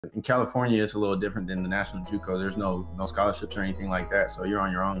In California, it's a little different than the national JUCO. There's no scholarships or anything like that. So you're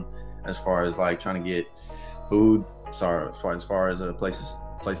on your own as far as like trying to get food, as far as a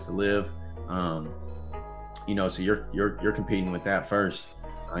place to live. So you're competing with that first.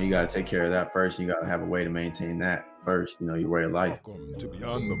 You got to take care of that first. You got to have a way to maintain that first. Your way of life. Welcome to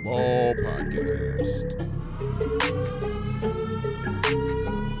Beyond the Ball podcast.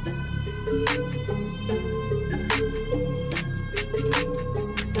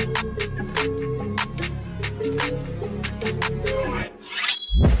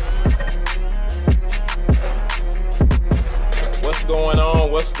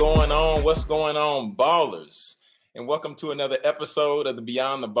 What's going on, ballers? And welcome to another episode of the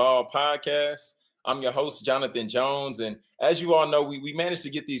Beyond the Ball podcast. I'm your host, Jonathan Jones. And as you all know, we managed to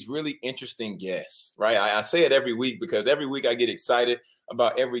get these really interesting guests, right? I say it every week because every week I get excited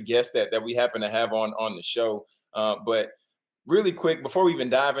about every guest that we happen to have on the show. But really quick, before we even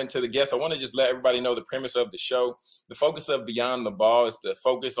dive into the guests, I want to just let everybody know the premise of the show. The focus of Beyond the Ball is to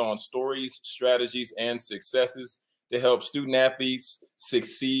focus on stories, strategies, and successes to help student athletes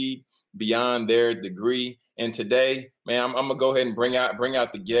succeed beyond their degree. And today, man, I'm gonna go ahead and bring out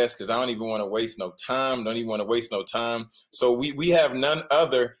the guests because I don't even want to waste no time. So we have none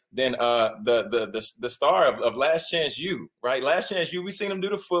other than the star of Last Chance U, right? Last Chance U, we seen him do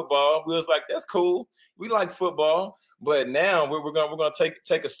the football. We was like, that's cool. We like football, but now we're gonna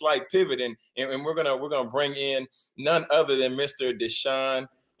take a slight pivot and we're gonna bring in none other than Mr. Deshaun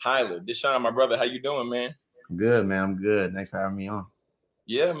Highler. Deshaun, my brother, how you doing, man? Good, man. I'm good. Thanks for having me on.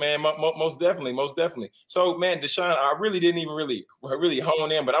 Yeah, man, most definitely. So, man, Deshaun, I really didn't even really hone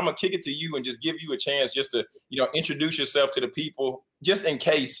in, but I'm gonna kick it to you and just give you a chance just to, introduce yourself to the people, just in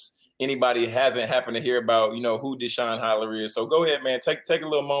case anybody hasn't happened to hear about, who Deshaun Highler is. So go ahead, man, take a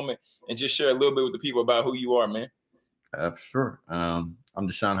little moment and just share a little bit with the people about who you are, man. Sure. I'm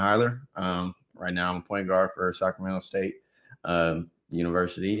Deshaun Highler. Right now, I'm a point guard for Sacramento State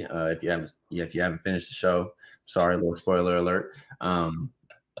University. If you haven't finished the show, sorry, a little spoiler alert.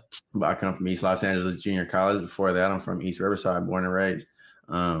 But I come from East Los Angeles Junior College. Before that, I'm from East Riverside, born and raised.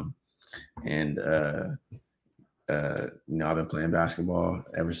 I've been playing basketball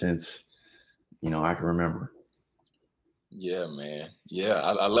ever since, I can remember. Yeah, man. Yeah,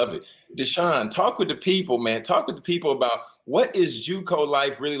 I love it. Deshaun, talk with the people, man. Talk with the people about what is JUCO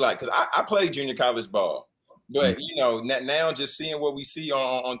life really like? Because I played junior college ball. But, now just seeing what we see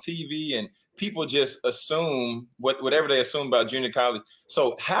on TV and people just assume whatever they assume about junior college.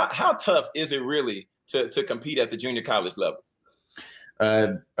 So how tough is it really to compete at the junior college level?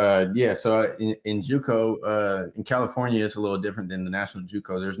 So in JUCO, in California, it's a little different than the national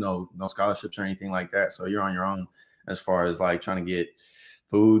JUCO. There's no scholarships or anything like that. So you're on your own as far as like trying to get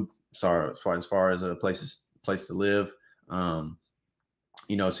food, as far as a place to live. So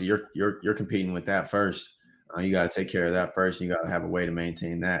you're competing with that first. You got to take care of that first. You got to have a way to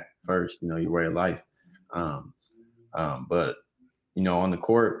maintain that first, your way of life. But on the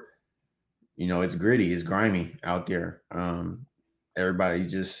court, it's gritty, it's grimy out there.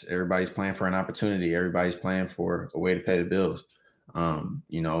 Everybody's playing for an opportunity. Everybody's playing for a way to pay the bills. And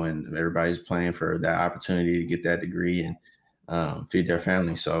everybody's playing for that opportunity to get that degree and feed their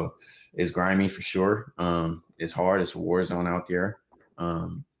family. So it's grimy for sure. It's hard. It's a war zone out there.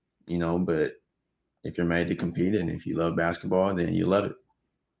 But if you're made to compete and if you love basketball, then you love it.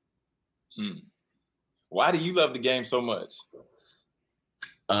 Why do you love the game so much?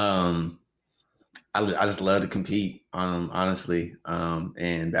 I just love to compete, honestly.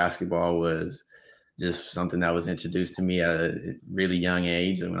 And basketball was just something that was introduced to me at a really young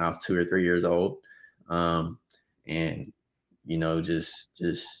age, and when I was 2 or 3 years old.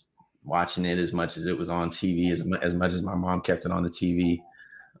 Just watching it as much as it was on TV, as much as my mom kept it on the TV.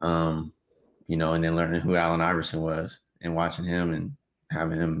 And then learning who Allen Iverson was and watching him and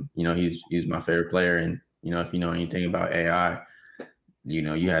having him, he's my favorite player. And, if you know anything about AI,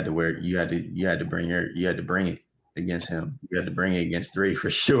 you had to bring it against him. You had to bring it against 3 for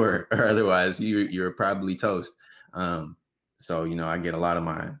sure. Or otherwise you're probably toast. I get a lot of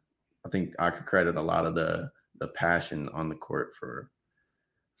I think I could credit a lot of the passion on the court for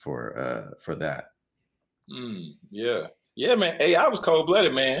that. Yeah. Yeah, man. AI was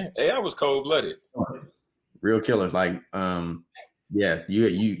cold-blooded, man. AI was cold-blooded. Real killer. Like,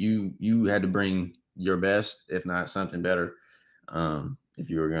 you had to bring your best, if not something better, if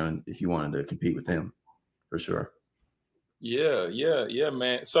you wanted to compete with him, for sure. Yeah,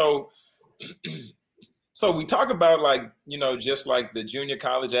 man. So we talk about just like the junior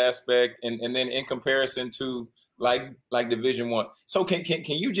college aspect and then in comparison to like Division I. So can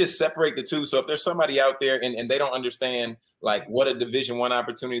you just separate the two? So if there's somebody out there and they don't understand like what a Division I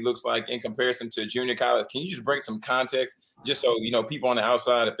opportunity looks like in comparison to junior college, can you just bring some context just so people on the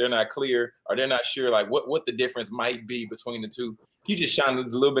outside, if they're not clear or they're not sure like what the difference might be between the two? Can you just shine a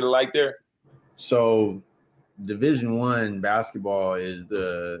little bit of light there? So Division I basketball is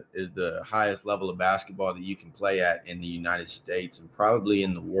the highest level of basketball that you can play at in the United States and probably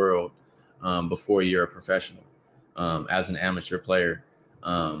in the world before you're a professional. As an amateur player,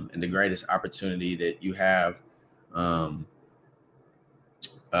 and the greatest opportunity that you have,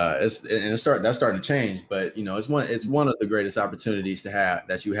 that's starting to change, but it's one of the greatest opportunities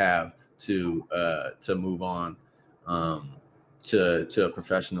that you have to move on to a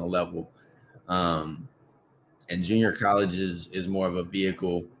professional level, and junior college is more of a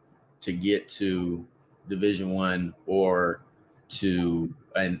vehicle to get to Division I or to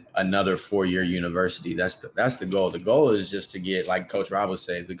another 4-year university. That's the goal. The goal is just to get, like Coach Rob would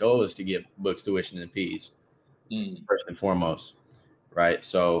say, the goal is to get books, tuition, and fees first and foremost, right?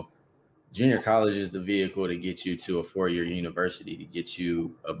 So junior college is the vehicle to get you to a 4-year university, to get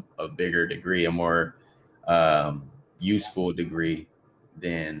you a bigger degree, a more useful degree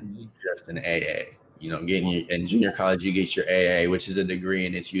than just an AA. Getting you in junior college, you get your AA, which is a degree,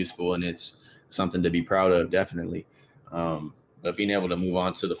 and it's useful and it's something to be proud of, definitely. But being able to move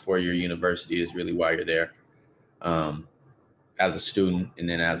on to the 4-year university is really why you're there, as a student, and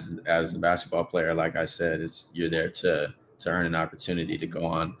then as a basketball player. Like I said, you're there to earn an opportunity to go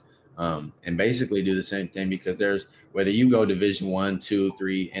on and basically do the same thing, because there's, whether you go Division I, II,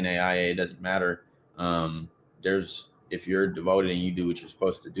 III, NAIA, it doesn't matter. If you're devoted and you do what you're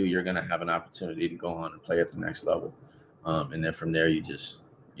supposed to do, you're going to have an opportunity to go on and play at the next level, and then from there you just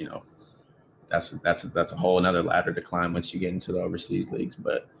that's a whole another ladder to climb once you get into the overseas leagues.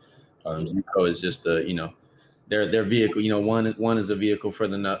 But JUCO is just their vehicle. One is a vehicle for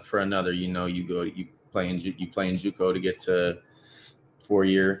another. You play in JUCO to get to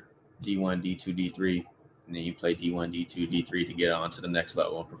 4-year D1, D2, D3, and then you play D1, D2, D3 to get on to the next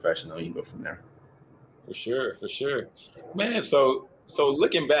level and professional. You go from there. For sure, man. So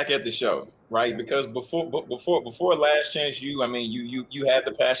looking back at the show, right? Because before Last Chance U, I mean, you had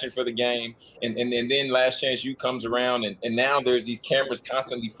the passion for the game, and then Last Chance U comes around, and now there's these cameras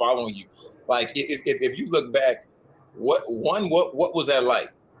constantly following you. Like, if you look back, what was that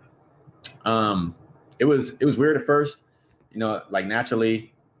like? It was weird at first, like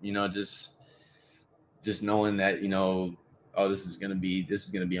naturally, just knowing that, oh, this is gonna be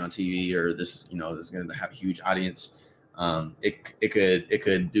on TV, or this is gonna have a huge audience. It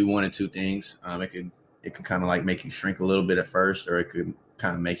could do one of two things. It could kind of like make you shrink a little bit at first, or it could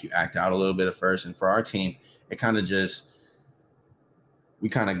kind of make you act out a little bit at first. And for our team, it kind of just we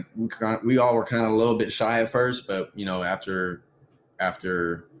all were kind of a little bit shy at first, but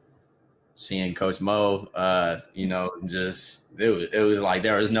after seeing Coach Mo, just it was like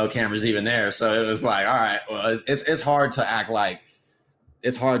there was no cameras even there, so it was like, all right, well, it's hard to act like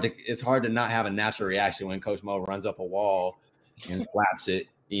it's hard to not have a natural reaction when Coach Mo runs up a wall and slaps it.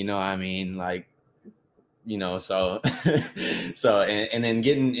 I mean, like, so and then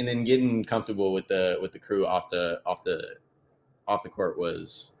getting comfortable with the crew off the court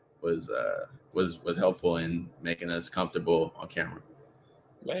was helpful in making us comfortable on camera.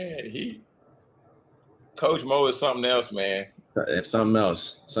 Man, Coach Mo is something else, man. It's something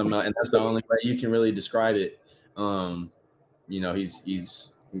else, and that's the only way you can really describe it.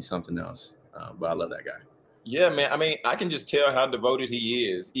 He's something else. But I love that guy. Yeah, man. I mean, I can just tell how devoted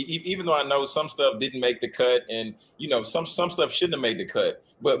he is. Even though I know some stuff didn't make the cut, and some stuff shouldn't have made the cut.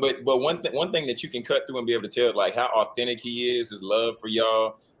 But one thing that you can cut through and be able to tell, like, how authentic he is, his love for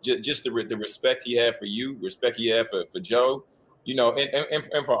y'all, just the respect he had for you, respect he had for Joe,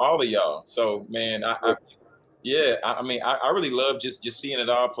 and for all of y'all. So, man, I really love just seeing it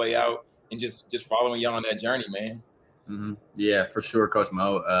all play out and just following y'all on that journey, man. Mm-hmm. Yeah, for sure. Coach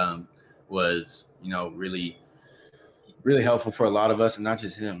Mo was, really, really helpful for a lot of us, and not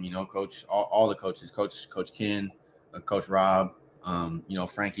just him. Coach, all the coaches, Coach Ken, Coach Rob,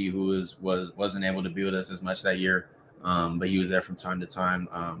 Frankie, who wasn't able to be with us as much that year, but he was there from time to time.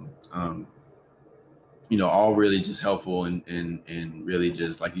 All really just helpful and really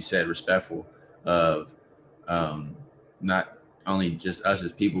just, like you said, respectful of not only just us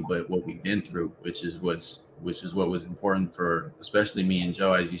as people, but what we've been through, which is what was important for especially me and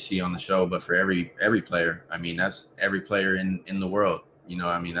Joe, as you see on the show, but for every player. I mean, that's every player in the world.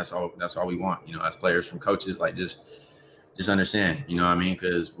 I mean, that's all we want, as players, from coaches, like just understand,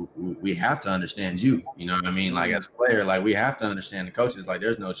 because we have to understand you, I mean, like as a player, like we have to understand the coaches, like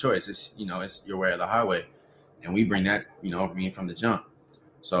there's no choice. It's, it's your way or the highway. and we bring that, from the jump.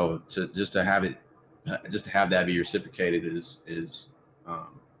 So just to have that be reciprocated is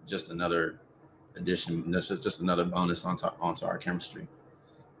just another addition, just another bonus onto our chemistry.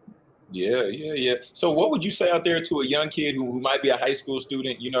 Yeah. So what would you say out there to a young kid who might be a high school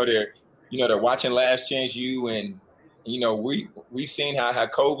student? They're watching Last Chance U, and we've seen how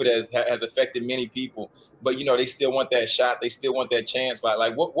COVID has affected many people, but they still want that shot, they still want that chance.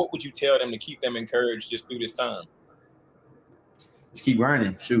 Like what would you tell them to keep them encouraged just through this time? Just keep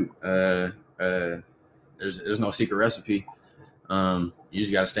grinding. Shoot. There's no secret recipe. You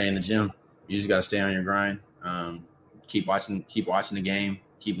just gotta stay in the gym. You just gotta stay on your grind. Keep watching the game.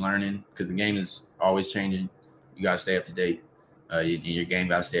 Keep learning, because the game is always changing. You gotta stay up to date. Your game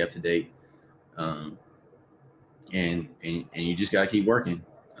gotta stay up to date. And you just gotta keep working.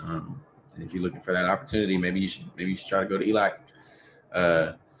 And if you're looking for that opportunity, maybe you should try to go to ELAC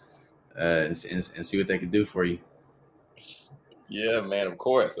and see what they can do for you. Yeah, man, of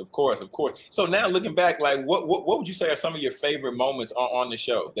course. So now looking back, like what would you say are some of your favorite moments on the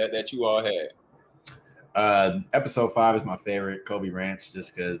show that you all had? Episode 5 is my favorite, Kobe Ranch,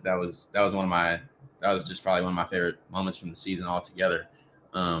 just because that was just probably one of my favorite moments from the season altogether.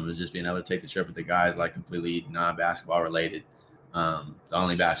 It was just being able to take the trip with the guys, like completely non-basketball related. The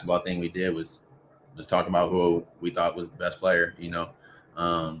only basketball thing we did was talk about who we thought was the best player,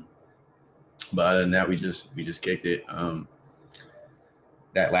 but other than that, we just kicked it.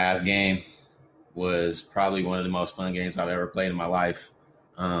 That last game was probably one of the most fun games I've ever played in my life.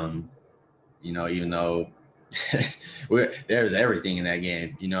 Even though there was everything in that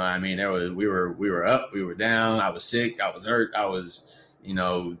game, we were up, we were down, I was sick, I was hurt, I was, we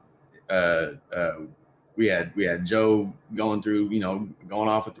had Joe going through, going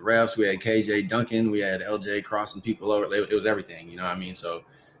off with the refs, we had KJ dunking, we had LJ crossing people over, it was everything, So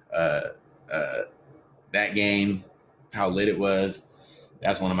that game, how lit it was,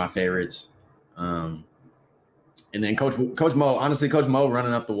 that's one of my favorites. And then Coach Mo, honestly, Coach Mo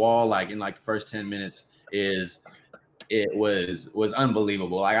running up the wall in the first 10 minutes was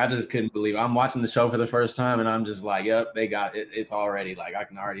unbelievable. Like, I just couldn't believe it. I'm watching the show for the first time and I'm just like, yep, they got it. It's already I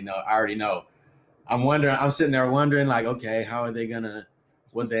already know. I'm sitting there wondering okay, how are they gonna,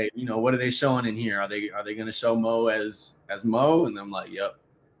 what are they showing in here? Are they gonna show Mo as Mo? And I'm like, yep.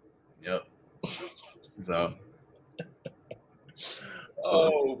 So.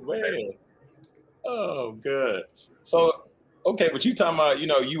 Oh man. Oh, good. So, okay, but you talking about,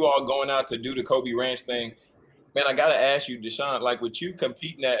 you all going out to do the Kobe Ranch thing. Man, I got to ask you, Deshaun, with you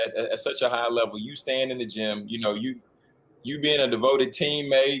competing at such a high level, you staying in the gym, you being a devoted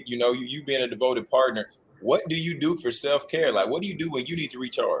teammate, you being a devoted partner, what do you do for self-care? What do you do when you need to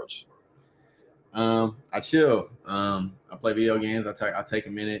recharge? I chill. I play video games. I take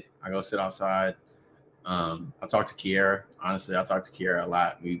a minute. I go sit outside. I talk to Kiera. Honestly, I talk to Kiera a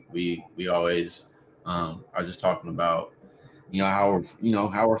lot. We always are just talking about, how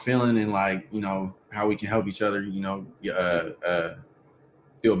we're feeling and how we can help each other,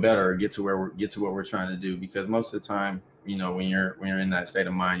 feel better or get to what we're trying to do. Because most of the time, when you're in that state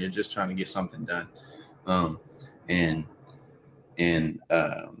of mind, you're just trying to get something done. And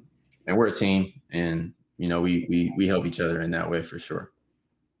we're a team, and we help each other in that way for sure.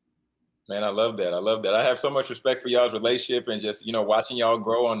 Man, I love that. I have so much respect for y'all's relationship and just, watching y'all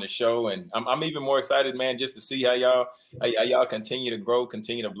grow on the show. And I'm even more excited, man, just to see how y'all continue to grow,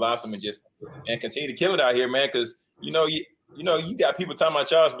 continue to blossom, and continue to kill it out here, man. Because, you got people talking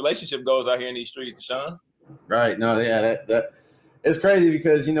about y'all's relationship goals out here in these streets, Deshaun. Right. No, yeah, that it's crazy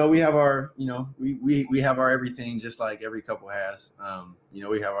because, we have our, we have our everything just like every couple has. We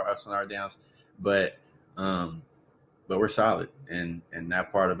have our ups and our downs, but we're solid, and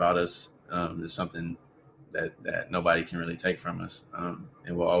that part about us is something that nobody can really take from us,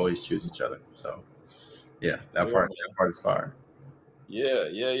 and we'll always choose each other. So, yeah, that part is fire. Yeah,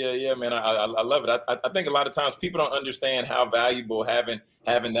 man. I love it. I think a lot of times people don't understand how valuable having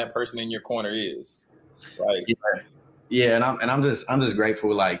that person in your corner is. Right. Yeah, and I'm just grateful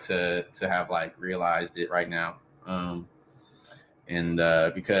to have realized it right now, and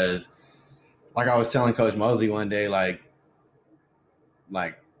because. I was telling Coach Mosley one day, I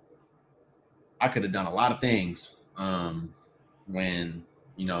could have done a lot of things when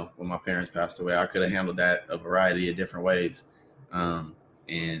my parents passed away. I could have handled that a variety of different ways,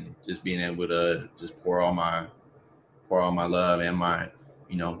 and just being able to just pour all my love and my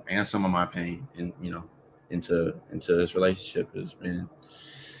and some of my pain and into this relationship has been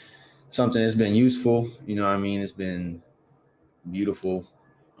something that's been useful. It's been beautiful.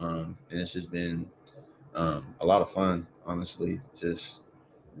 And it's just been a lot of fun, honestly, just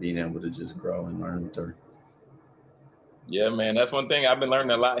being able to just grow and learn with her. Yeah, man, that's one thing I've been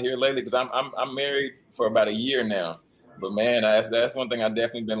learning a lot here lately because I'm married for about a year now. But man, that's one thing I've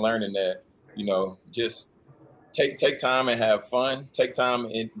definitely been learning, that just take time and have fun. Take time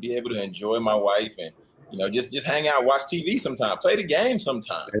and be able to enjoy my wife, and just hang out, watch TV sometime, play the game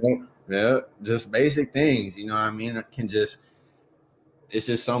sometimes. Yeah, just basic things. You know what I mean? It's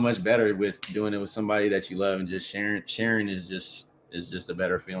just so much better with doing it with somebody that you love, and just sharing is just a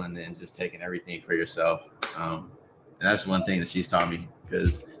better feeling than just taking everything for yourself. And that's one thing that she's taught me,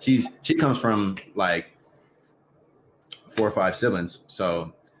 because she comes from like 4 or 5 siblings,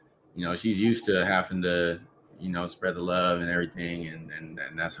 so she's used to having to spread the love and everything, and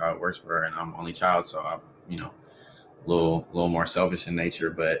that's how it works for her. And I'm only child, so I'm a little more selfish in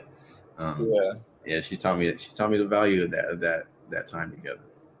nature, but yeah, she's taught me the value of that time together.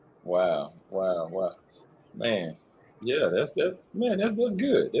 Wow. Man, yeah, that's good. That's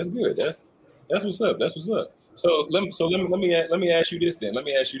good. That's what's up. That's what's up. So let me ask you this then. Let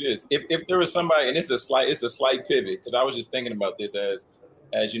me ask you this. If there was somebody, and it's a slight pivot, because I was just thinking about this as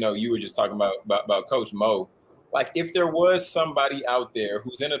you were just talking about Coach Mo. Like, if there was somebody out there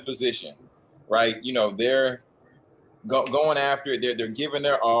who's in a position, right? They're going after it. They're giving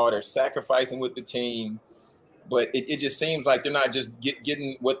their all. They're sacrificing with the team. But it just seems like they're not just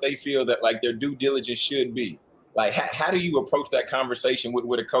getting what they feel that like their due diligence should be. Like, how do you approach that conversation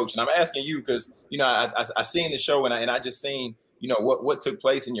with a coach? And I'm asking you because, I seen the show, and I just seen, what took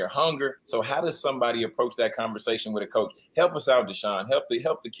place in your hunger. So how does somebody approach that conversation with a coach? Help us out, Deshaun. Help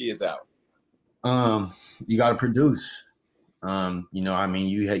the kids out. You got to produce.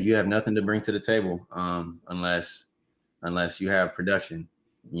 You have nothing to bring to the table unless you have production,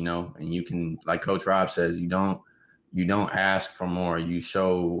 and you can, like Coach Rob says, you don't ask for more. You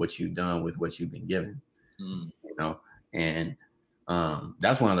show what you've done with what you've been given. And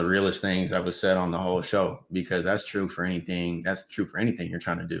that's one of the realest things that was said on the whole show, because that's true for anything. That's true for anything you're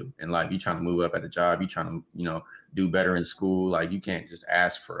trying to do in life. You're trying to move up at a job. You're trying to, do better in school. Like, you can't just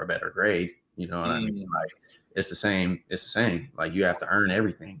ask for a better grade. You know what I mean? Like, it's the same. Like, you have to earn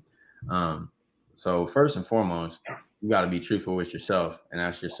everything. So first and foremost, you got to be truthful with yourself and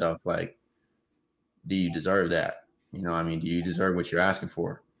ask yourself, like, do you deserve that? Do you deserve what you're asking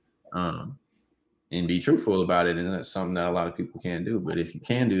for? And be truthful about it. And that's something that a lot of people can't do. But if you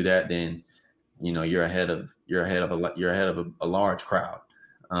can do that, then, you're ahead of a large crowd.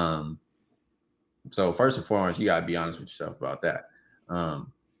 So first and foremost, you gotta be honest with yourself about that.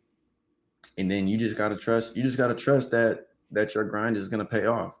 And then you just gotta trust that your grind is gonna pay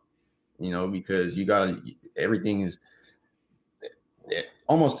off, because everything is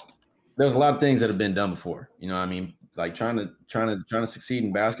almost, there's a lot of things that have been done before. Like trying to succeed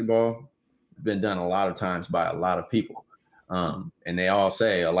in basketball has been done a lot of times by a lot of people. And they all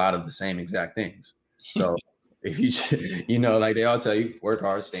say a lot of the same exact things. So if like they all tell you, work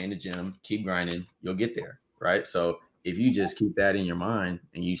hard, stay in the gym, keep grinding, you'll get there. Right. So if you just keep that in your mind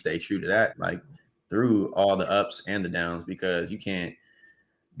and you stay true to that, like through all the ups and the downs, because you can't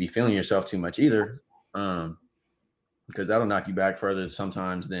be feeling yourself too much either. Because that'll knock you back further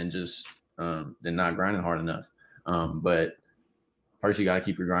sometimes than just than not grinding hard enough. But first you got to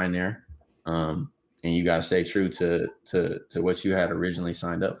keep your grind there. And you got to stay true to what you had originally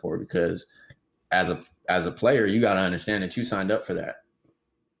signed up for, because as a player, you got to understand that you signed up for that.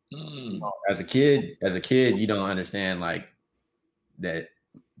 As a kid, you don't understand like that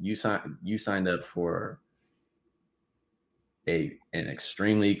you signed up for an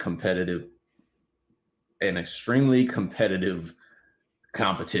extremely competitive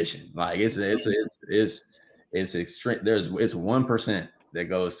competition. Like it's extreme. It's 1% that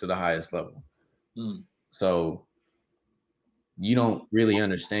goes to the highest level. So you don't really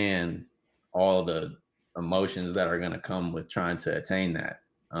understand all the emotions that are going to come with trying to attain that.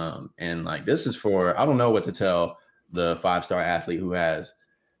 And like, this is for, I don't know what to tell the 5-star athlete who has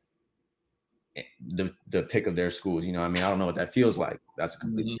the pick of their schools. I don't know what that feels like. That's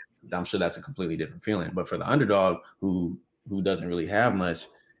completely, I'm sure that's a completely different feeling. But for the underdog who doesn't really have much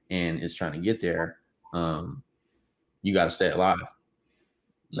and is trying to get there, you got to stay alive.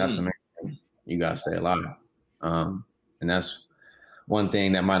 That's the main thing. You got to stay alive. And that's one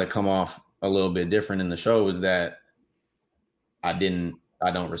thing that might have come off a little bit different in the show, is that I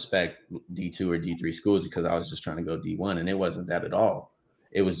don't respect D2 or D3 schools because I was just trying to go D1, and it wasn't that at all.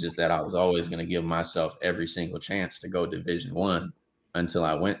 It was just that I was always going to give myself every single chance to go Division I until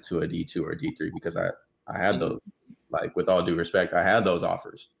I went to a D2 or D3, because I had those, like, with all due respect, I had those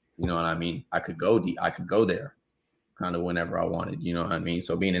offers. You know what I mean? I could go there kind of whenever I wanted, you know what I mean?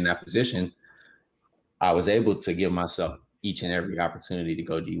 So being in that position, I was able to give myself each and every opportunity to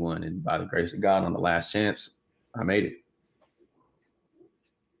go D1. And by the grace of God, on the last chance, I made it.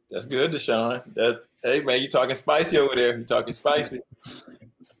 That's good, Deshaun. Hey man, you talking spicy over there. You talking spicy.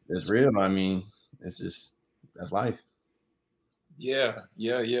 It's real. I mean, it's just that's life. Yeah.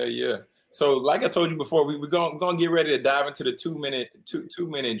 So, like I told you before, we're gonna get ready to dive into the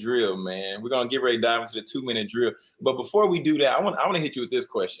 2-minute drill, man. We're gonna get ready to dive into the 2-minute drill. But before we do that, I want to hit you with this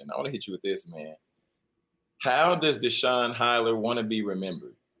question. I want to hit you with this, man. How does Deshaun Highler want to be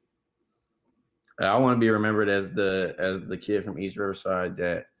remembered? I want to be remembered as the kid from East Riverside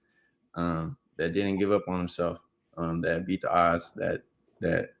that didn't give up on himself, that beat the odds,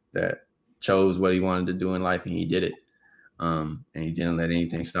 that chose what he wanted to do in life, and he did it. And he didn't let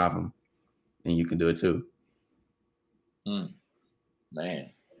anything stop him. And you can do it too.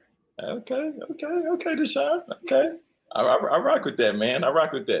 Man. Okay, Deshaun. Okay. I rock with that, man. I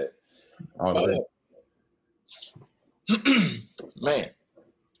rock with that. All the way. Man.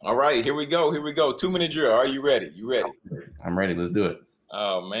 All right, here we go. 2-minute drill. Are you ready? I'm ready. Let's do it.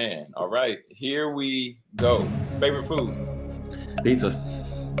 Oh, man. All right. Here we go. Favorite food? Pizza.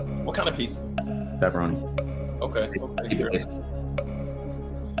 What kind of pizza? Pepperoni. Okay.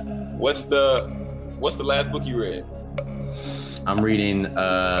 What's the last book you read? I'm reading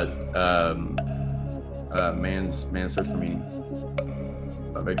Man's Search for Meaning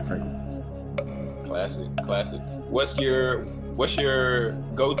by Viktor Frankl. Classic. What's your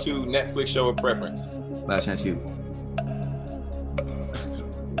go-to Netflix show of preference? Last Chance U.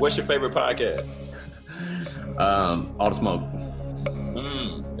 What's your favorite podcast? All the Smoke.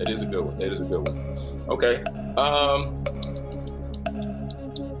 That is a good one. Okay.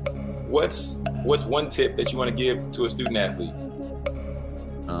 What's one tip that you want to give to a student athlete?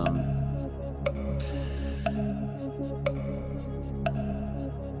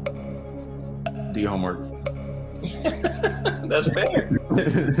 Do your homework. That's fair.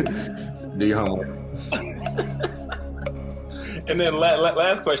 Do your homework. And then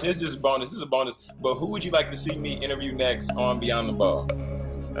last question. This is a bonus. But who would you like to see me interview next on Beyond the Ball?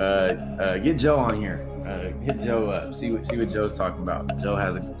 Get Joe on here. Hit Joe up. See what Joe's talking about. Joe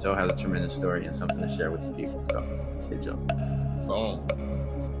has a tremendous story and something to share with the people. So hit Joe. Boom.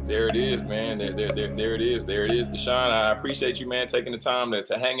 There it is, man. There it is. Deshaun, I appreciate you, man, taking the time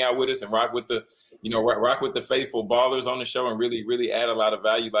to hang out with us and rock with the faithful ballers on the show and really add a lot of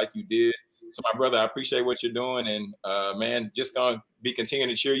value like you did. So, my brother, I appreciate what you're doing, and man, just gonna be continuing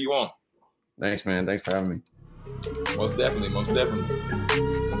to cheer you on. Thanks, man. Thanks for having me. Most definitely.